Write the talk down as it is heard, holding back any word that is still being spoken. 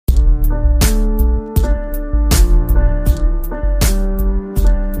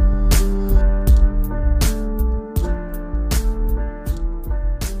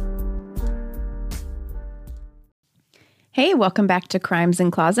Hey, welcome back to Crimes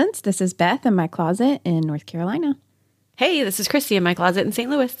and Closets. This is Beth in my closet in North Carolina. Hey, this is Christy in my closet in St.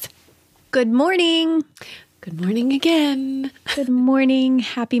 Louis. Good morning. Good morning again. Good morning.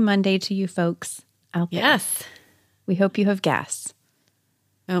 Happy Monday to you folks out there. Yes. We hope you have gas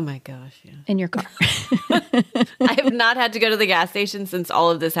Oh my gosh. Yeah. in your car. I have not had to go to the gas station since all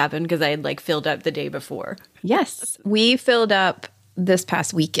of this happened because I had filled up the day before. Yes, we filled up this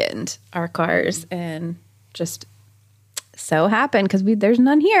past weekend, our cars, and just so happened because there's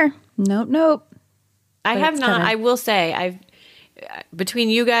none here. Nope. I have not. I will say, between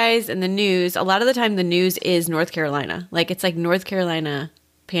you guys and the news, a lot of the time the news is North Carolina. It's like North Carolina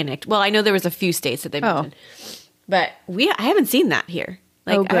panicked. Well, I know there was a few states that they mentioned, but I haven't seen that here.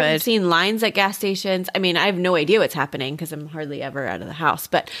 Good. I haven't seen lines at gas stations. I mean, I have no idea what's happening because I'm hardly ever out of the house.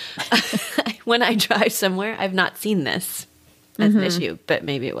 But when I drive somewhere, I've not seen this as an issue. But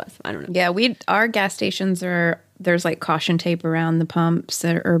maybe it was. I don't know. Yeah, our gas stations there's caution tape around the pumps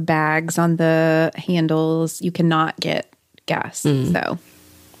or bags on the handles. You cannot get gas. So,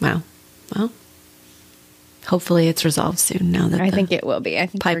 wow. Well, hopefully it's resolved soon now that I think it will be. I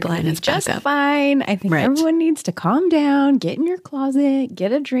think pipeline is just back up. fine. I think everyone needs to calm down, get in your closet,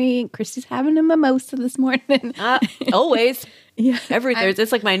 get a drink. Christy's having a mimosa this morning. Always. Yeah, Every Thursday.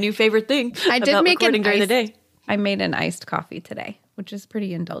 It's my new favorite thing. I did about make recording during the day. I made an iced coffee today, which is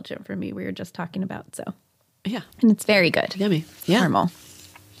pretty indulgent for me. We were just talking about Yeah. and it's very good. Yummy. Yeah. Caramel.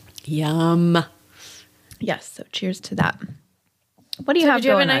 Yum. Yes. So cheers to that. What do you have Did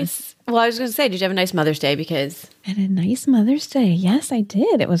you have a going on? nice? Well, I was going to say, did you have a nice Mother's Day? Because I had a nice Mother's Day. Yes, I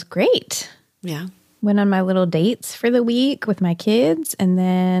did. It was great. yeah, Went on my little dates for the week with my kids, and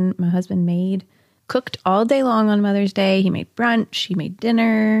then my husband cooked all day long on Mother's Day. He made brunch. He made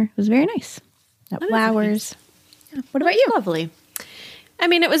dinner. It was very nice. Got flowers. Yeah. What about you? lovely. I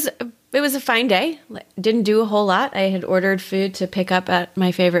mean, it was a fine day. Didn't do a whole lot. I had ordered food to pick up at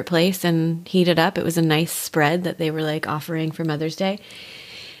my favorite place and heat it up. It was a nice spread that they were offering for Mother's Day.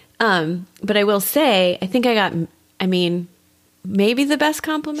 But I will say, I think I got, maybe the best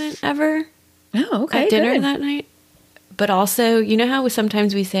compliment ever Oh, okay. at dinner good. that night. But also, you know how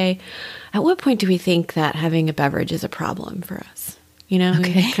sometimes we say, at what point do we think that having a beverage is a problem for us? You know,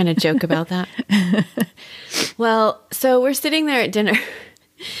 we kind of joke about that. Well, so we're sitting there at dinner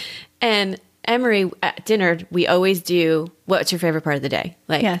and Emery, at dinner, we always do, what's your favorite part of the day?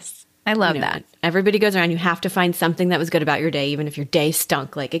 Yes. I love that. Everybody goes around. You have to find something that was good about your day, even if your day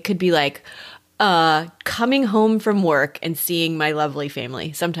stunk. It could be coming home from work and seeing my lovely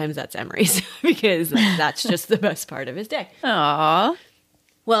family. Sometimes that's Emery's because that's just the best part of his day. Aw.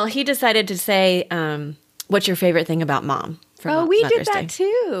 Well, he decided to say, what's your favorite thing about mom? We Mother's did that Day.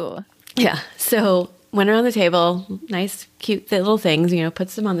 too. Yeah. So went around the table, nice, cute little things,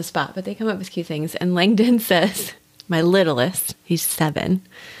 puts them on the spot, but they come up with cute things. And Langdon says, my littlest, he's 7,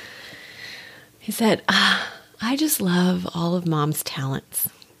 he said, I just love all of mom's talents.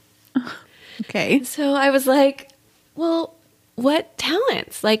 Okay. So I was like, well, what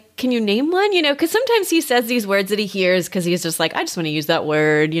talents? Can you name one? Because sometimes he says these words that he hears because he's just I just want to use that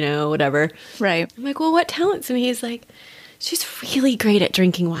word, whatever. Right. I'm like, well, what talents? And he's like, she's really great at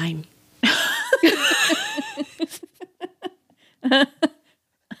drinking wine.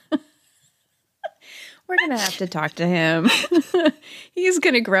 We're going to have to talk to him. He's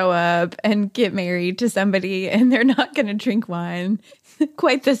going to grow up and get married to somebody, and they're not going to drink wine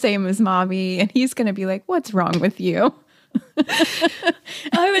quite the same as mommy. And he's going to be like, what's wrong with you?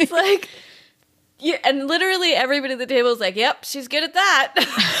 I was like, yeah, and literally everybody at the table was like, yep, she's good at that.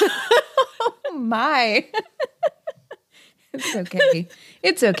 Oh, my. It's okay.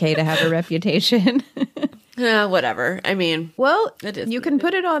 It's okay to have a reputation. Whatever. I mean, Well, It is you what can it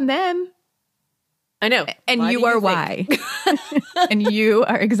put it on them. I know. And Why you do are think? why. And you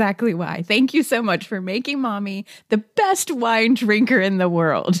are exactly why. Thank you so much for making mommy the best wine drinker in the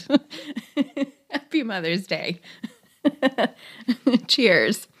world. Happy Mother's Day.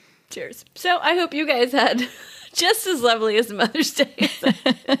 Cheers. Cheers. So I hope you guys had just as lovely as Mother's Day.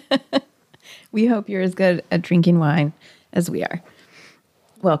 We hope you're as good at drinking wine as we are.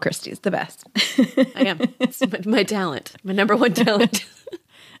 Well, Christy's the best. I am. It's my talent, my number one talent.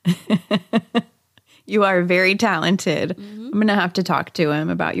 You are very talented. I'm going to have to talk to him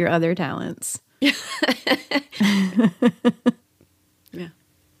about your other talents. Yeah.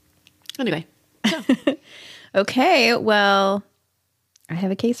 Anyway. Okay, well, I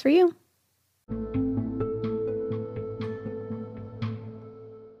have a case for you.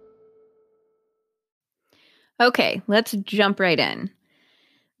 Okay, let's jump right in.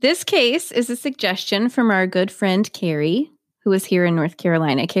 This case is a suggestion from our good friend Carrie, who is here in North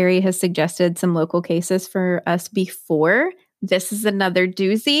Carolina. Carrie has suggested some local cases for us before. This is another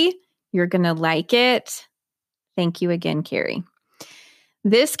doozy. You're going to like it. Thank you again, Carrie.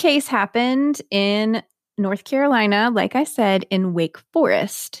 This case happened in North Carolina, like I said, in Wake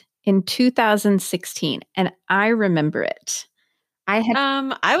Forest in 2016, and I remember it.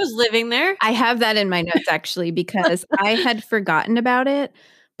 I was living there. I have that in my notes actually because I had forgotten about it.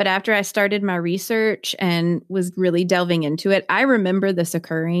 But after I started my research and was really delving into it, I remember this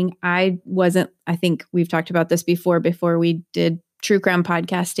occurring. I think we've talked about this before we did true crime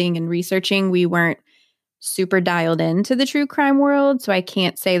podcasting and researching. We weren't super dialed into the true crime world. So I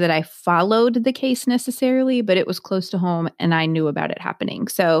can't say that I followed the case necessarily, but it was close to home and I knew about it happening.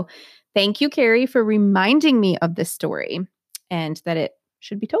 So thank you, Carrie, for reminding me of this story and that it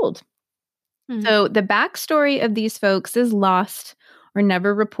should be told. Mm-hmm. So the backstory of these folks is lost or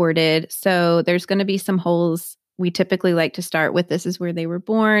never reported. So there's going to be some holes. We typically like to start with this is where they were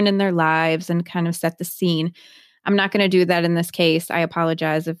born and their lives and kind of set the scene. I'm not going to do that in this case. I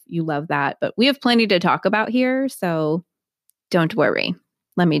apologize if you love that, but we have plenty to talk about here. So don't worry.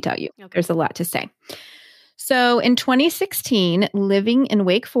 Let me tell you, There's a lot to say. So in 2016, living in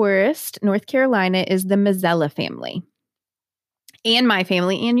Wake Forest, North Carolina is the Mazzella family. And my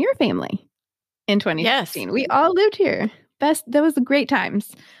family and your family in 2016. Yes. We all lived here. That was great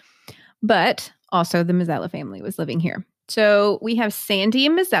times. But also the Mazzella family was living here. So we have Sandy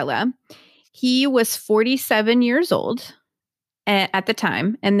Mazzella. He was 47 years old at the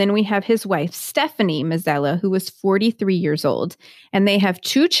time. And then we have his wife, Stephanie Mazzella, who was 43 years old. And they have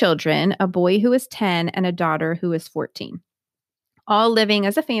 2 children, a boy who is 10 and a daughter who is 14, all living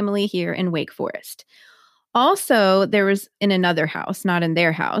as a family here in Wake Forest. Also, there was in another house, not in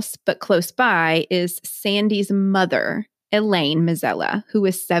their house, but close by, is Sandy's mother, Elaine Mazzella, who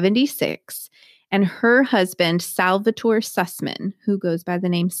is 76, and her husband, Salvatore Sussman, who goes by the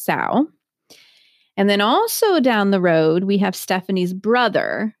name Sal. And then also down the road, we have Stephanie's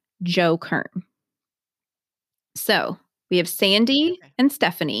brother, Joe Kern. So we have Sandy and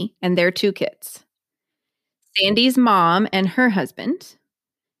Stephanie and their 2 kids. Sandy's mom and her husband,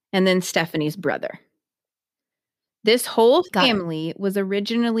 and then Stephanie's brother. This whole family was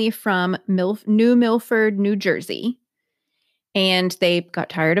originally from New Milford, New Jersey, and they got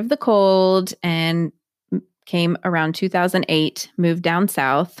tired of the cold and came around 2008, moved down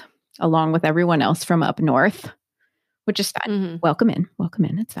south, along with everyone else from up north, which is fine. Mm-hmm. Welcome in.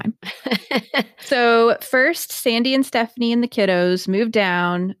 It's fine. So first, Sandy and Stephanie and the kiddos moved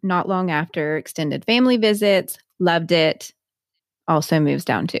down not long after, extended family visits, loved it, also moves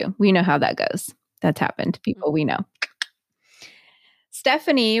down too. We know how that goes. That's happened to people we know.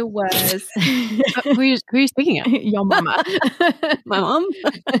 Stephanie was... who are you speaking of? Your mama. My mom?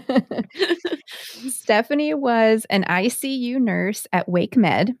 Stephanie was an ICU nurse at Wake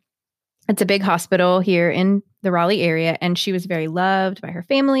Med. It's a big hospital here in the Raleigh area, and she was very loved by her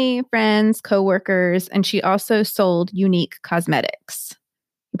family, friends, coworkers, and she also sold Unique Cosmetics.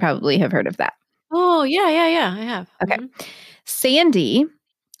 You probably have heard of that. Oh, yeah, I have. Okay. Mm-hmm. Sandy,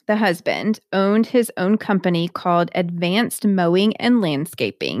 the husband, owned his own company called Advanced Mowing and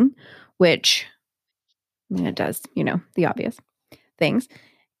Landscaping, which it does, the obvious things.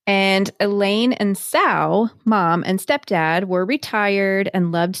 And Elaine and Sal, mom and stepdad, were retired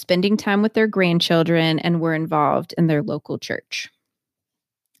and loved spending time with their grandchildren and were involved in their local church.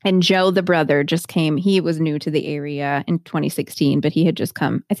 And Joe, the brother, just came. He was new to the area in 2016, but he had just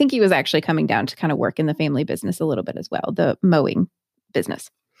come. I think he was actually coming down to kind of work in the family business a little bit as well, the mowing business.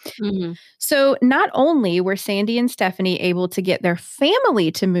 Mm-hmm. So not only were Sandy and Stephanie able to get their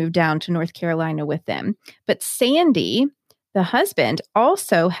family to move down to North Carolina with them, but Sandy, the husband,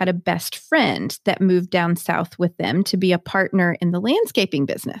 also had a best friend that moved down south with them to be a partner in the landscaping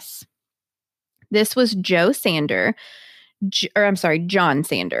business. This was John Sander. John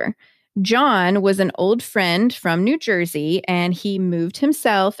was an old friend from New Jersey, and he moved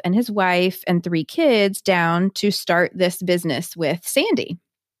himself and his wife and 3 kids down to start this business with Sandy.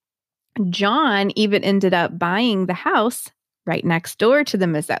 John even ended up buying the house right next door to the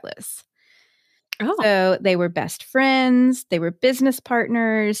Mazzellas. Oh. So they were best friends, they were business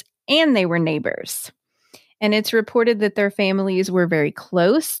partners, and they were neighbors. And it's reported that their families were very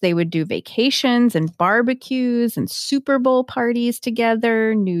close. They would do vacations and barbecues and Super Bowl parties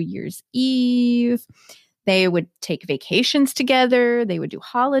together, New Year's Eve. They would take vacations together. They would do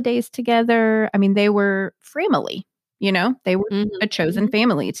holidays together. I mean, they were family, they were a chosen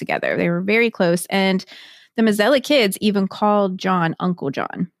family together. They were very close. And the Mazzella kids even called John Uncle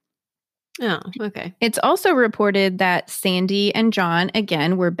John. Oh, okay. It's also reported that Sandy and John,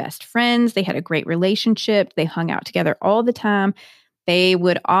 again, were best friends. They had a great relationship. They hung out together all the time. They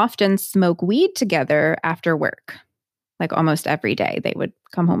would often smoke weed together after work, like almost every day. They would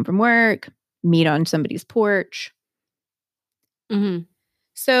come home from work, meet on somebody's porch. Mm-hmm.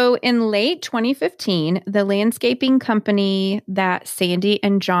 So in late 2015, the landscaping company that Sandy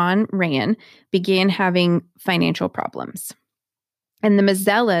and John ran began having financial problems. And the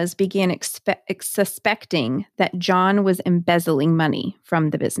Mazzellas began suspecting that John was embezzling money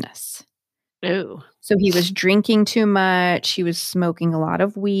from the business. Oh. So he was drinking too much. He was smoking a lot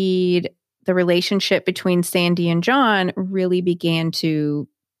of weed. The relationship between Sandy and John really began to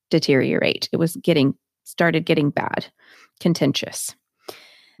deteriorate. It was started getting bad, contentious.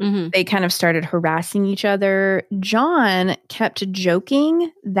 Mm-hmm. They kind of started harassing each other. John kept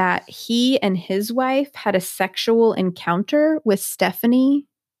joking that he and his wife had a sexual encounter with Stephanie,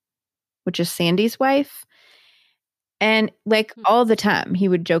 which is Sandy's wife. And like all the time, he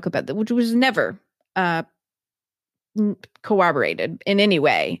would joke about that, which was never corroborated in any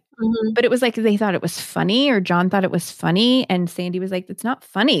way. Mm-hmm. But it was like they thought it was funny, or John thought it was funny. And Sandy was like, it's not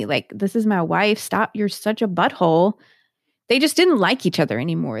funny. Like, this is my wife. Stop. You're such a butthole. They just didn't like each other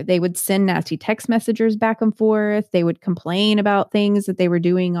anymore. They would send nasty text messages back and forth. They would complain about things that they were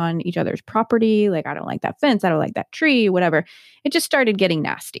doing on each other's property. Like, I don't like that fence. I don't like that tree, whatever. It just started getting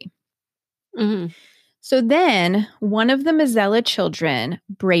nasty. Mm-hmm. So then one of the Mazzella children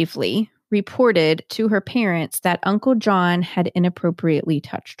bravely reported to her parents that Uncle John had inappropriately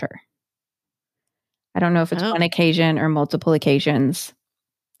touched her. I don't know if it's one occasion or multiple occasions.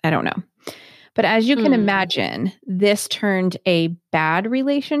 I don't know. But as you can imagine, this turned a bad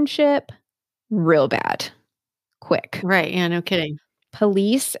relationship real bad, quick. Right. Yeah, no kidding.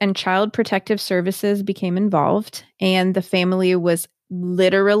 Police and Child Protective Services became involved, and the family was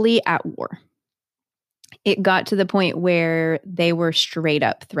literally at war. It got to the point where they were straight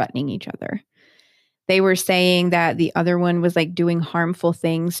up threatening each other. They were saying that the other one was like doing harmful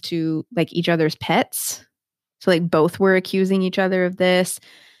things to like each other's pets. So like both were accusing each other of this.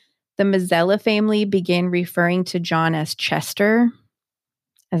 The Mazzella family began referring to John as Chester,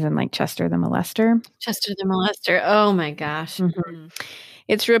 as in like Chester the molester. Chester the molester. Oh my gosh. Mm-hmm.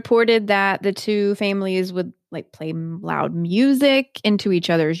 It's reported that the two families would like play loud music into each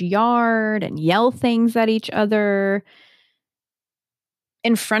other's yard and yell things at each other.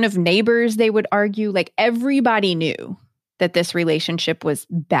 In front of neighbors, they would argue. Like, everybody knew that this relationship was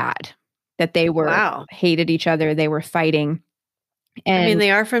bad, that they were hated each other, they were fighting. And I mean,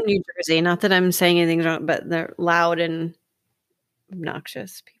 they are from New Jersey. Not that I'm saying anything wrong, but they're loud and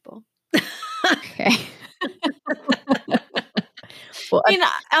obnoxious people. Okay. Well, I mean,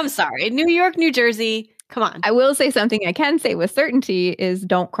 I'm sorry. New York, New Jersey. Come on. I will say something I can say with certainty is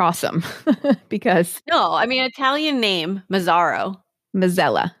don't cross them because. No, I mean, Italian name, Mazzaro.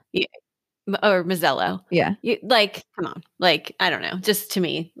 Mazzella. Yeah. Or Mazzello. Yeah. Like, come on. Like, I don't know. Just to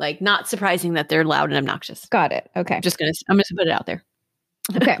me, like, not surprising that they're loud and obnoxious. Got it. Okay. I'm just going to put it out there.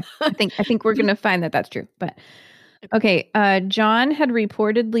 Okay. I think we're going to find that that's true. But okay. John had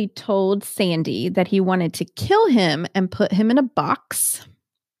reportedly told Sandy that he wanted to kill him and put him in a box.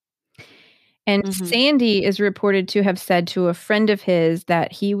 And Sandy is reported to have said to a friend of his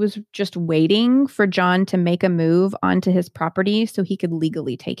that he was just waiting for John to make a move onto his property so he could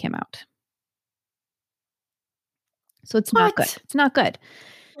legally take him out. So it's not good. It's not good.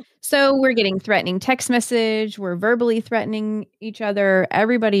 So we're getting threatening text message. We're verbally threatening each other.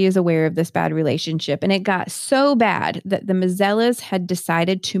 Everybody is aware of this bad relationship. And it got so bad that the Mazzellas had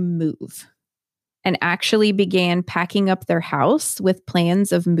decided to move and actually began packing up their house with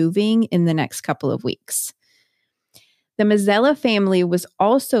plans of moving in the next couple of weeks. The Mazzella family was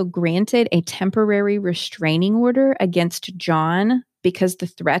also granted a temporary restraining order against John because the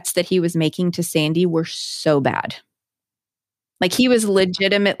threats that he was making to Sandy were so bad. Like, he was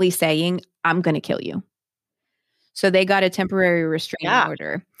legitimately saying, I'm going to kill you. So they got a temporary restraining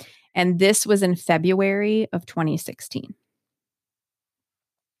order. And this was in February of 2016.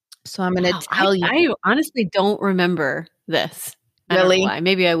 So I'm going to tell you. I honestly don't remember this. Really? Why.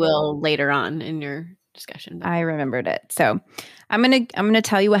 Maybe I will later on in your discussion. But. I remembered it. So I'm going to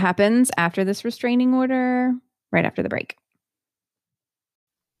tell you what happens after this restraining order right after the break.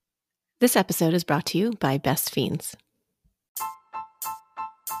 This episode is brought to you by Best Fiends.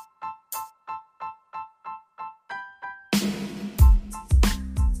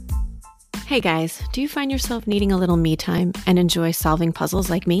 Hey guys, do you find yourself needing a little me time and enjoy solving puzzles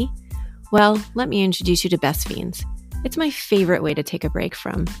like me? Well, let me introduce you to Best Fiends. It's my favorite way to take a break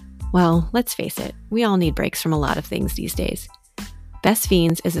from, well, let's face it, we all need breaks from a lot of things these days. Best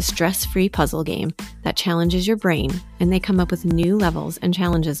Fiends is a stress-free puzzle game that challenges your brain, and they come up with new levels and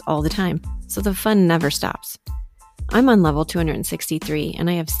challenges all the time, so the fun never stops. I'm on level 263, and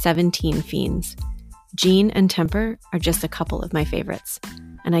I have 17 fiends. Gene and Temper are just a couple of my favorites,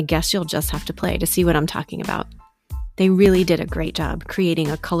 and I guess you'll just have to play to see what I'm talking about. They really did a great job creating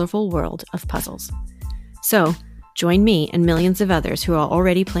a colorful world of puzzles. So, join me and millions of others who are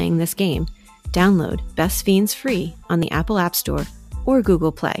already playing this game. Download Best Fiends free on the Apple App Store or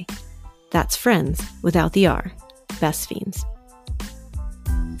Google Play. That's Friends without the R. Best Fiends.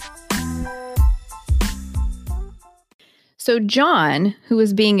 So John, who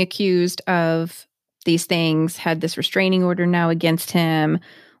was being accused of these things, had this restraining order now against him,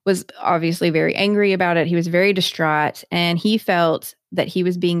 was obviously very angry about it. He was very distraught, and he felt that he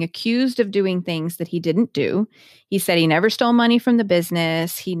was being accused of doing things that he didn't do. He said he never stole money from the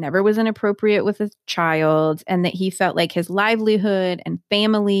business. He never was inappropriate with a child, and that he felt like his livelihood and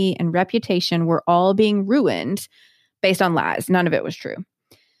family and reputation were all being ruined based on lies. None of it was true.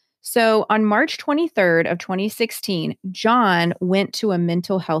 So on March 23rd of 2016, John went to a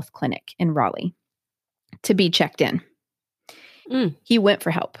mental health clinic in Raleigh to be checked in. He went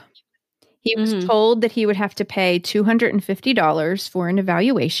for help. He was told that he would have to pay $250 for an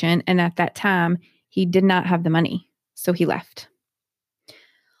evaluation. And at that time, he did not have the money. So he left.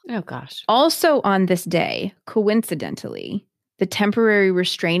 Oh, gosh. Also on this day, coincidentally, the temporary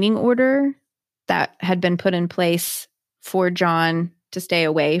restraining order that had been put in place for John to stay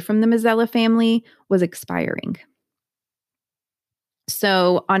away from the Mazzella family was expiring.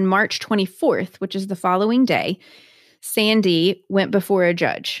 So on March 24th, which is the following day, Sandy went before a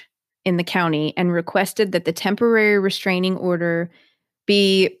judge in the county and requested that the temporary restraining order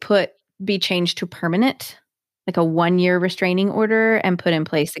be changed to permanent, like a 1-year restraining order, and put in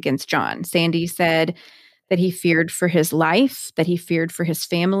place against John. Sandy said that he feared for his life, that he feared for his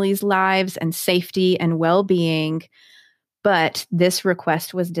family's lives and safety and well-being, but this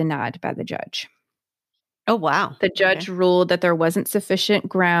request was denied by the judge. Oh, wow. The judge ruled that there wasn't sufficient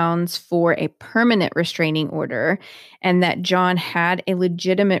grounds for a permanent restraining order and that John had a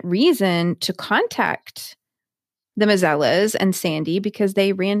legitimate reason to contact the Mazzellas and Sandy because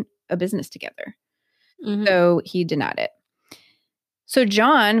they ran a business together. So he denied it. So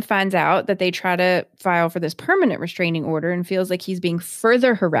John finds out that they try to file for this permanent restraining order and feels like he's being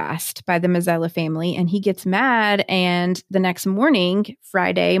further harassed by the Mazzella family, and he gets mad. And the next morning,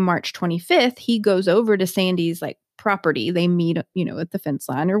 Friday, March 25th, he goes over to Sandy's property. They meet, at the fence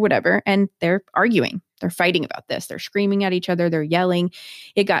line or whatever, and they're arguing. They're fighting about this. They're screaming at each other. They're yelling.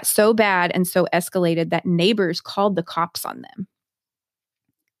 It got so bad and so escalated that neighbors called the cops on them.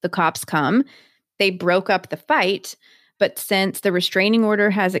 The cops come. They broke up the fight. But since the restraining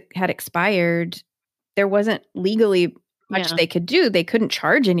order had expired, there wasn't legally much they could do. They couldn't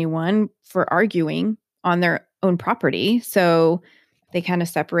charge anyone for arguing on their own property. So they kind of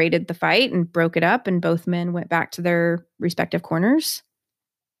separated the fight and broke it up, and both men went back to their respective corners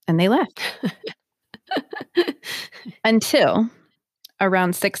and they left. Until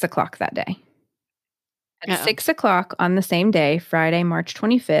around 6 o'clock that day. At 6 o'clock on the same day, Friday, March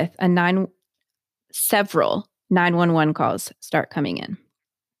 25th, several 911 calls start coming in.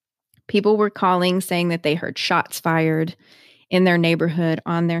 People were calling saying that they heard shots fired in their neighborhood,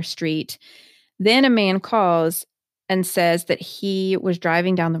 on their street. Then a man calls and says that he was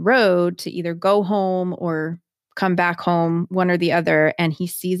driving down the road to either go home or come back home, one or the other, and he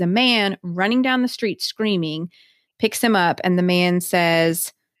sees a man running down the street screaming, picks him up, and the man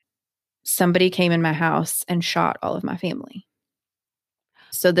says, "Somebody came in my house and shot all of my family."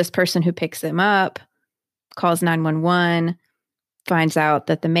 So this person who picks him up calls 911, finds out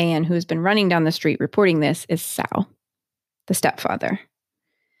that the man who has been running down the street reporting this is Sal, the stepfather.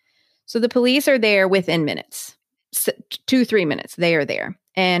 So the police are there within minutes, 2-3 minutes, they are there.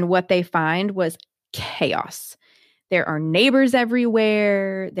 And what they find was chaos. There are neighbors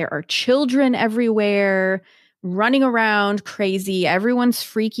everywhere. There are children everywhere running around crazy. Everyone's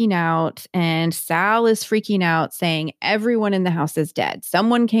freaking out. And Sal is freaking out, saying, "Everyone in the house is dead.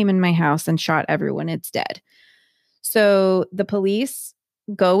 Someone came in my house and shot everyone. It's dead." So the police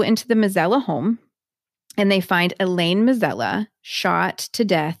go into the Mazzella home and they find Elaine Mazzella shot to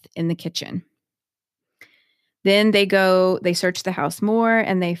death in the kitchen. Then they search the house more,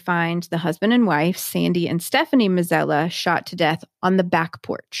 and they find the husband and wife, Sandy and Stephanie Mazzella, shot to death on the back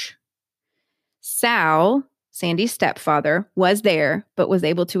porch. Sal, Sandy's stepfather, was there, but was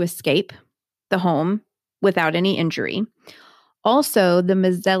able to escape the home without any injury. Also, the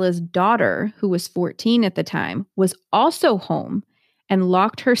Mazzella's daughter, who was 14 at the time, was also home and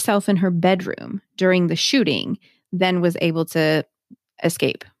locked herself in her bedroom during the shooting, then was able to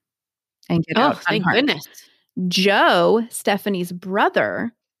escape and get Oh, out thank unharmed. goodness. Joe, Stephanie's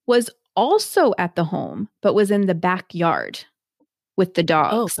brother, was also at the home, but was in the backyard with the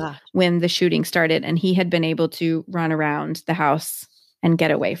dogs gosh. when the shooting started, and he had been able to run around the house and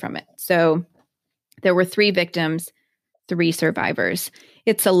get away from it. So there were 3 victims, 3 survivors.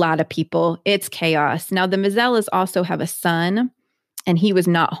 It's a lot of people. It's chaos. Now, the Mazzellas also have a son, and he was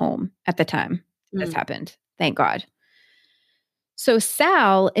not home at the time this happened. Thank God. So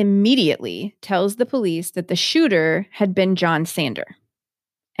Sal immediately tells the police that the shooter had been John Sander,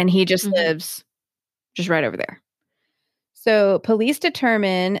 and he just lives just right over there. So police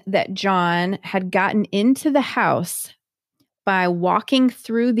determine that John had gotten into the house by walking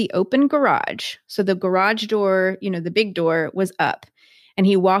through the open garage. So the garage door, the big door was up, and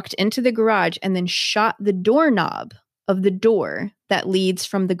he walked into the garage and then shot the doorknob of the door that leads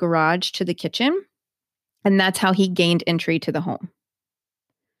from the garage to the kitchen. And that's how he gained entry to the home.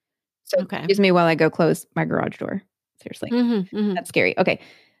 So excuse me while I go close my garage door. Seriously. That's scary. Okay.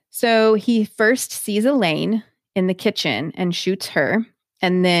 So he first sees Elaine in the kitchen and shoots her,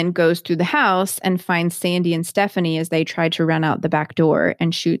 and then goes through the house and finds Sandy and Stephanie as they try to run out the back door,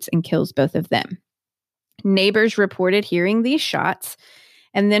 and shoots and kills both of them. Neighbors reported hearing these shots,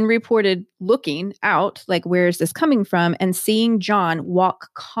 and then reported looking out, like, where is this coming from? And seeing John walk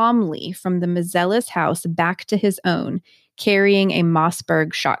calmly from the Mazzella's house back to his own, carrying a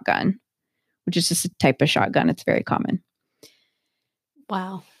Mossberg shotgun, which is just a type of shotgun. It's very common.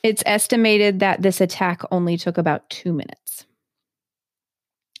 Wow. It's estimated that this attack only took about 2 minutes.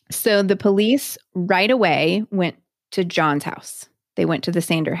 So the police right away went to John's house. They went to the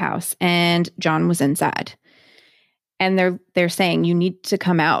Sander house, and John was inside. And they're saying, you need to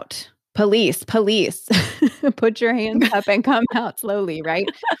come out. Police, put your hands up and come out slowly, right?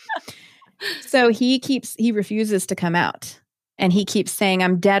 So he refuses to come out. And he keeps saying,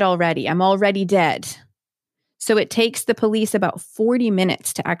 I'm dead already. I'm already dead. So it takes the police about 40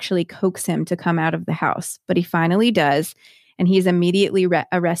 minutes to actually coax him to come out of the house. But he finally does. And he's immediately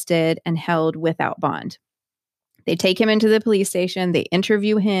arrested and held without bond. They take him into the police station. They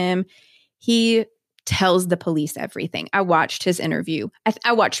interview him. He tells the police everything. I watched his interview.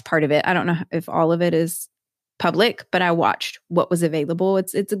 I watched part of it. I don't know if all of it is public, but I watched what was available.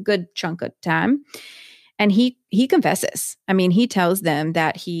 It's a good chunk of time. And he confesses. I mean, he tells them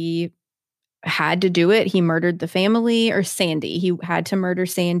that he had to do it. He murdered the family, or Sandy. He had to murder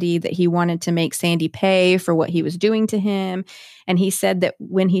Sandy, that he wanted to make Sandy pay for what he was doing to him. And he said that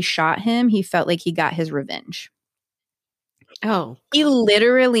when he shot him, he felt like he got his revenge. Oh. He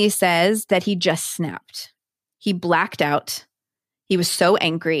literally says that he just snapped. He blacked out. He was so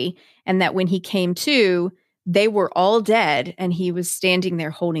angry. And that when he came to, they were all dead, and he was standing there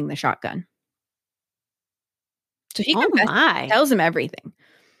holding the shotgun. So he tells him everything.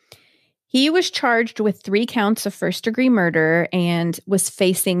 He was charged with 3 counts of first-degree murder and was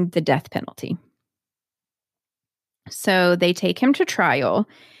facing the death penalty. So they take him to trial.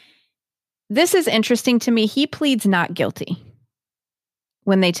 This is interesting to me. He pleads not guilty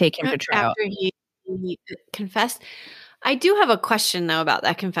when they take him to trial. After he confessed. I do have a question, though, about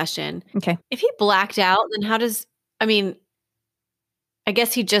that confession. Okay. If he blacked out, then I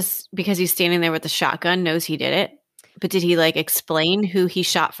guess he just, because he's standing there with the shotgun, knows he did it. But did he explain who he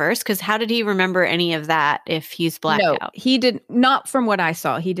shot first? Because how did he remember any of that if he's blacked out? He did not. From what I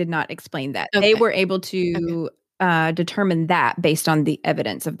saw, he did not explain that. Okay. They were able to determine that based on the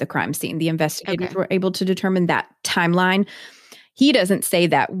evidence of the crime scene. The investigators were able to determine that timeline. He doesn't say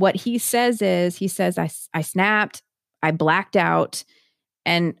that. What he says is, I snapped, I blacked out,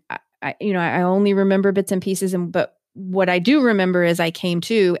 and I only remember bits and pieces. But what I do remember is I came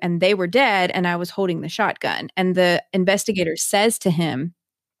to, and they were dead, and I was holding the shotgun. And the investigator says to him,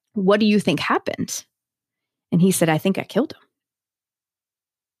 "What do you think happened?" And he said, "I think I killed him."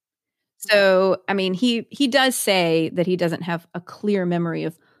 So, I mean, he does say that he doesn't have a clear memory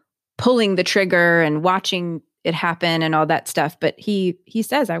of pulling the trigger and watching it happen and all that stuff. But he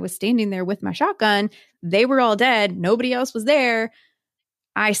says, I was standing there with my shotgun. They were all dead. Nobody else was there.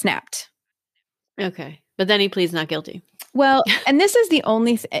 I snapped. Okay. But then he pleads not guilty. Well, and this is the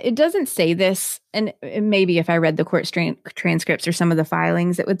only, it doesn't say this. And maybe if I read the court transcripts or some of the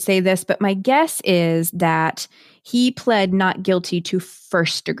filings, it would say this. But my guess is that he pled not guilty to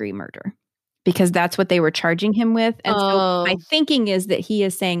first-degree murder, because that's what they were charging him with. And so my thinking is that he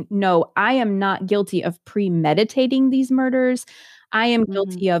is saying, no, I am not guilty of premeditating these murders. I am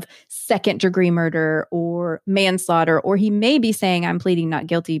guilty of second-degree murder or manslaughter, or he may be saying I'm pleading not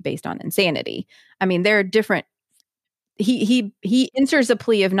guilty based on insanity. I mean, there are different. He enters a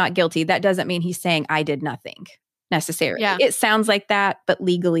plea of not guilty. That doesn't mean he's saying I did nothing. necessarily. Yeah. It sounds like that, but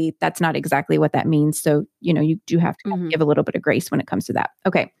legally, that's not exactly what that means. So, you do have to kind of give a little bit of grace when it comes to that.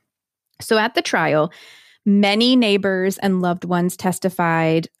 Okay. So at the trial, many neighbors and loved ones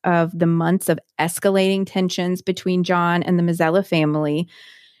testified of the months of escalating tensions between John and the Mazzella family.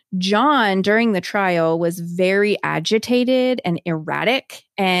 John, during the trial, was very agitated and erratic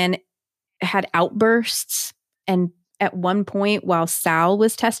and had outbursts. And at one point, while Sal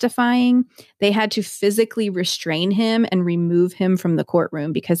was testifying, they had to physically restrain him and remove him from the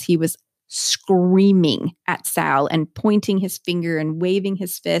courtroom because he was screaming at Sal and pointing his finger and waving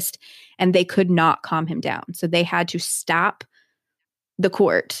his fist, and they could not calm him down. So they had to stop the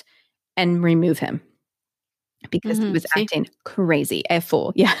court and remove him because he was acting crazy, a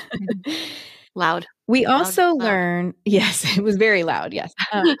fool. Yeah. Loud. We also learn, yes, it was very loud. Yes.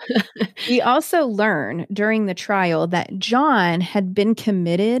 We also learn during the trial that John had been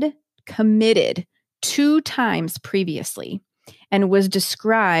committed 2 times previously and was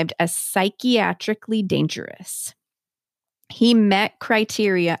described as psychiatrically dangerous. He met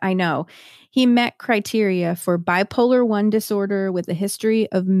criteria, he met criteria for bipolar 1 disorder with a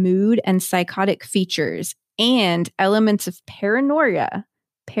history of mood and psychotic features and elements of paranoia,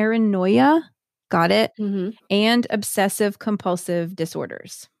 got it? And obsessive compulsive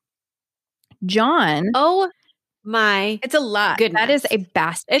disorders. John. Oh my. It's a lot. Goodness. That is a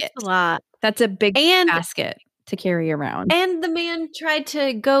basket. It's a lot. That's a big basket to carry around. And the man tried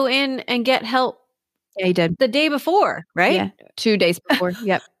to go in and get help. Yeah, he did. The day before, right? Yeah. 2 days before.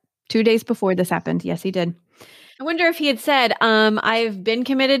 Yep. 2 days before this happened. Yes, he did. I wonder if he had said, I've been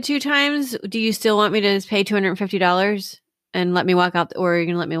committed 2 times. Do you still want me to pay $250 and let me walk out, or are you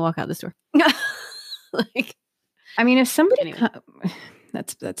going to let me walk out the store? I mean, if somebody,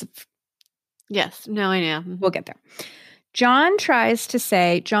 that's yes, no, I know. We'll get there. John tries to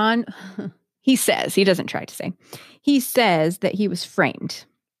say, he says, he doesn't try to say, he says that he was framed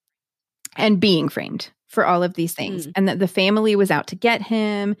and being framed for all of these things, and that the family was out to get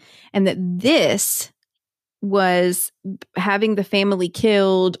him, and that this was having the family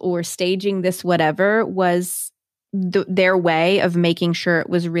killed or staging this whatever was their way of making sure it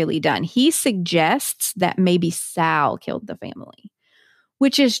was really done. He suggests that maybe Sal killed the family,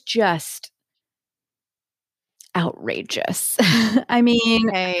 which is just outrageous. I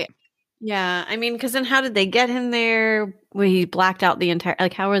mean, yeah. I mean, because then how did they get him there? When he blacked out the entire,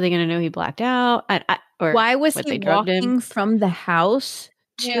 how are they going to know he blacked out? Or why was he walking from the house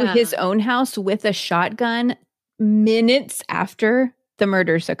to his own house with a shotgun minutes after the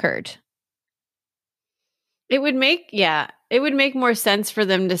murders occurred? It would make more sense for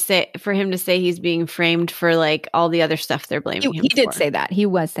him to say he's being framed for all the other stuff they're blaming him for. He did say that. He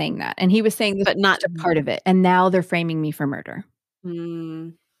was saying that. And he was saying this, but not a part of it. And now they're framing me for murder.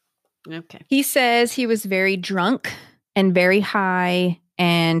 Okay. He says he was very drunk and very high,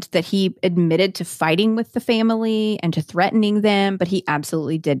 and that he admitted to fighting with the family and to threatening them, but he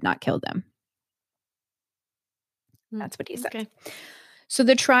absolutely did not kill them. That's what he said. Okay. So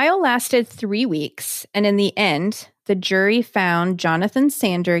the trial lasted 3 weeks, and in the end, the jury found Jonathan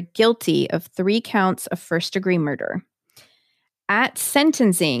Sander guilty of 3 counts of first-degree murder. At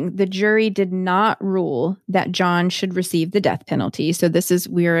sentencing, the jury did not rule that John should receive the death penalty. So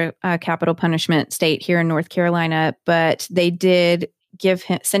we're a capital punishment state here in North Carolina, but they did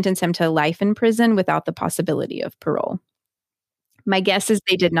sentence him to life in prison without the possibility of parole. My guess is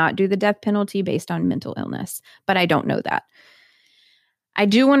they did not do the death penalty based on mental illness, but I don't know that. I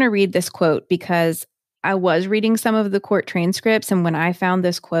do want to read this quote because I was reading some of the court transcripts, and when I found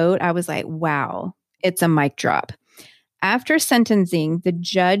this quote, I was like, wow, it's a mic drop. After sentencing, the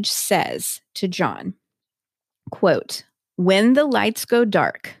judge says to John, quote, "When the lights go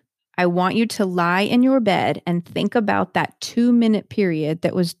dark, I want you to lie in your bed and think about that 2-minute period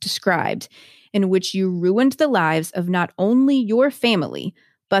that was described in which you ruined the lives of not only your family,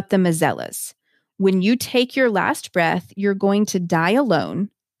 but the Mazzellas. When you take your last breath, you're going to die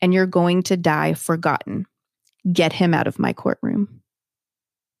alone and you're going to die forgotten. Get him out of my courtroom."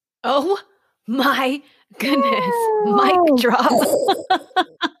 Oh my goodness. Mic drop.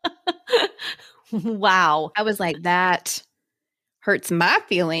 Wow. I was like, that hurts my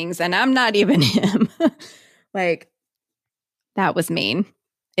feelings, and I'm not even him. That was mean.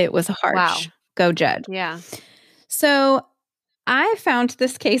 It was harsh. Wow. Go judge. Yeah. So I found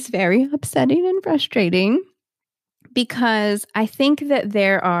this case very upsetting and frustrating because I think that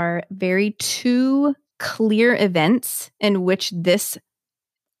there are 2 clear events in which this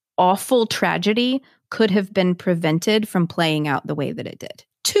awful tragedy could have been prevented from playing out the way that it did.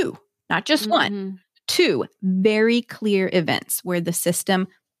 2, not just 1. 2 very clear events where the system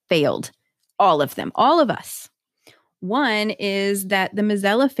failed. All of them, all of us. One is that the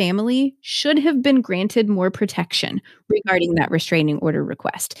Mazzella family should have been granted more protection regarding that restraining order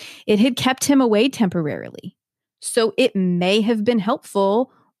request. It had kept him away temporarily. So it may have been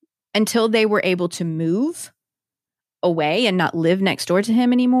helpful until they were able to move away and not live next door to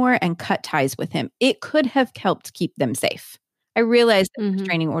him anymore and cut ties with him. It could have helped keep them safe. I realize that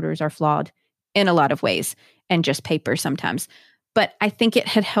restraining orders are flawed in a lot of ways and just paper sometimes. But I think it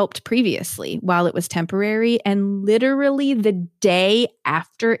had helped previously while it was temporary. And literally the day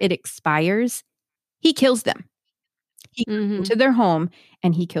after it expires, he kills them. He comes into their home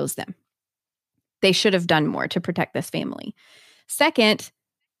and he kills them. They should have done more to protect this family. Second,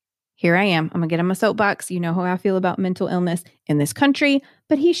 here I am. I'm going to get on my soapbox. You know how I feel about mental illness in this country,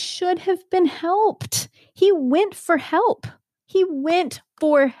 but he should have been helped. He went for help. He went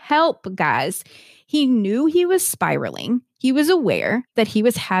for help, guys. He knew he was spiraling. He was aware that he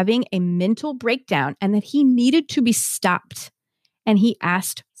was having a mental breakdown and that he needed to be stopped. And he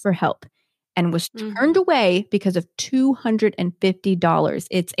asked for help and was turned away because of $250.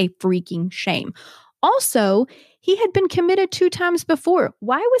 It's a freaking shame. Also, he had been committed 2 times before.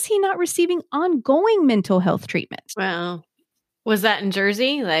 Why was he not receiving ongoing mental health treatment? Well, was that in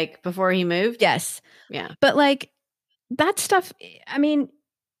Jersey, like before he moved? Yes. Yeah. But like that stuff, I mean,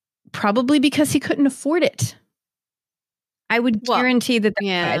 probably because he couldn't afford it. I would guarantee that that's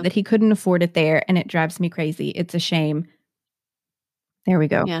why, that he couldn't afford it there, and it drives me crazy. It's a shame. There we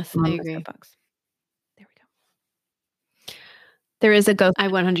go. Yes, I agree. There we go. There is a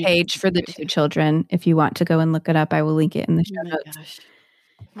GoFundMe page for the 2 children. If you want to go and look it up, I will link it in the show notes. Gosh.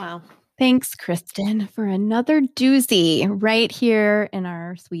 Wow. Thanks, Kristen, for another doozy right here in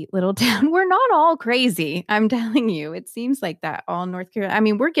our sweet little town. We're not all crazy. I'm telling you, it seems like that all North Carolina. I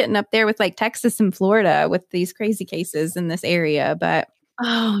mean, we're getting up there with like Texas and Florida with these crazy cases in this area, but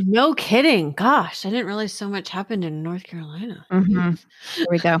oh, no kidding. Gosh, I didn't realize so much happened in North Carolina. There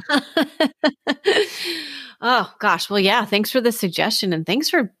we go. Oh, gosh. Well, yeah, thanks for the suggestion and thanks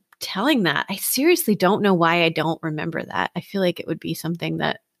for telling that. I seriously don't know why I don't remember that. I feel like it would be something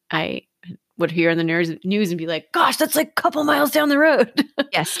that I would hear in the news and be like, gosh, that's like a couple miles down the road.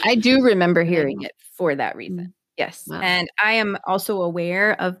 Yes, I do remember hearing it for that reason. Yes. Wow. And I am also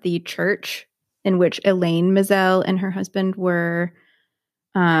aware of the church in which Elaine Mazzell and her husband were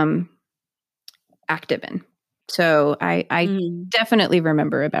active in. So I definitely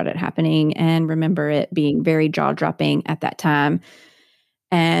remember about it happening and remember it being very jaw-dropping at that time.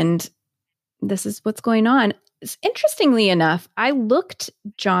 And this is what's going on. Interestingly enough, I looked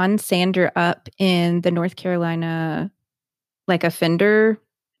John Sander up in the North Carolina like offender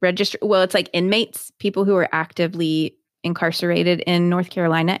registry. Well, it's like inmates, people who are actively incarcerated in North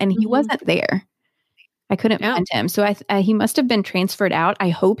Carolina, and he wasn't there. I couldn't find him. So he must have been transferred out. I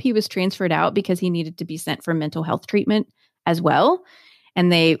hope he was transferred out because he needed to be sent for mental health treatment as well.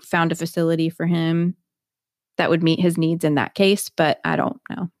 And they found a facility for him that would meet his needs in that case, but I don't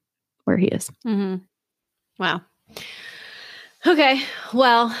know where he is. Wow. Okay.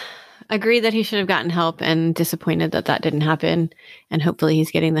 Well, agree that he should have gotten help and disappointed that that didn't happen. And hopefully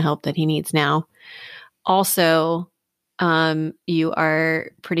he's getting the help that he needs now. Also, you are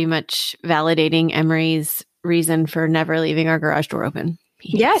pretty much validating Emery's reason for never leaving our garage door open.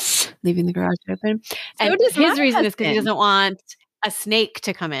 Yes. Leaving the garage open. And his reason is because he doesn't want a snake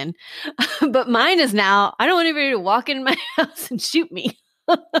to come in. But mine is now, I don't want anybody to walk in my house and shoot me.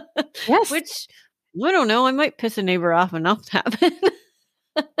 Yes. Which, I don't know. I might piss a neighbor off enough to happen.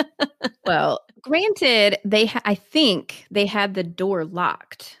 Well, granted, I think they had the door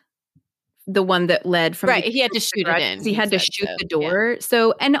locked. The one that led from he had to shoot it in. He had to shoot the door. Yeah.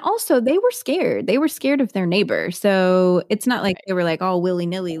 So, and also they were scared. They were scared of their neighbor. So it's not like they were like all willy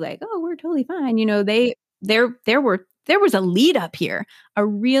nilly, like, oh, we're totally fine. You know, there was a lead up here, a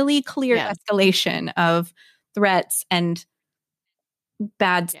really clear escalation of threats and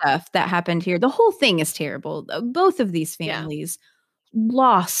bad stuff that happened here. The whole thing is terrible. Both of these families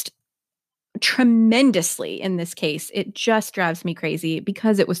lost tremendously in this case. It just drives me crazy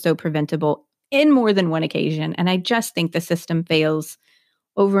because it was so preventable in more than one occasion. And I just think the system fails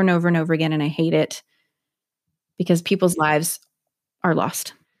over and over and over again. And I hate it because people's lives are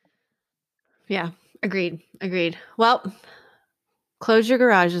lost. Yeah, agreed. Well, close your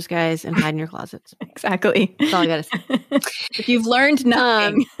garages, guys, and hide in your closets. Exactly. That's all I got to say. If you've learned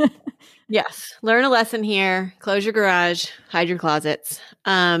nothing. Yes. Learn a lesson here. Close your garage, hide your closets,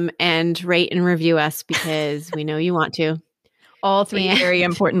 and rate and review us because we know you want to. All 3 very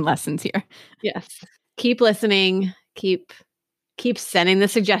important lessons here. Yes. Keep listening. Keep sending the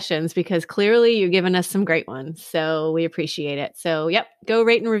suggestions because clearly you've given us some great ones. So we appreciate it. So, go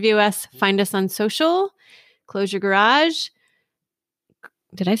rate and review us. Find us on social. Close your garage.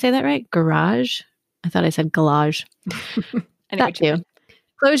 Did I say that right? Garage? I thought I said galage. That too.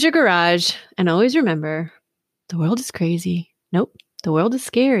 Close your garage and always remember, the world is crazy. Nope. The world is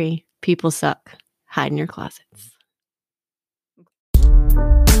scary. People suck. Hide in your closets.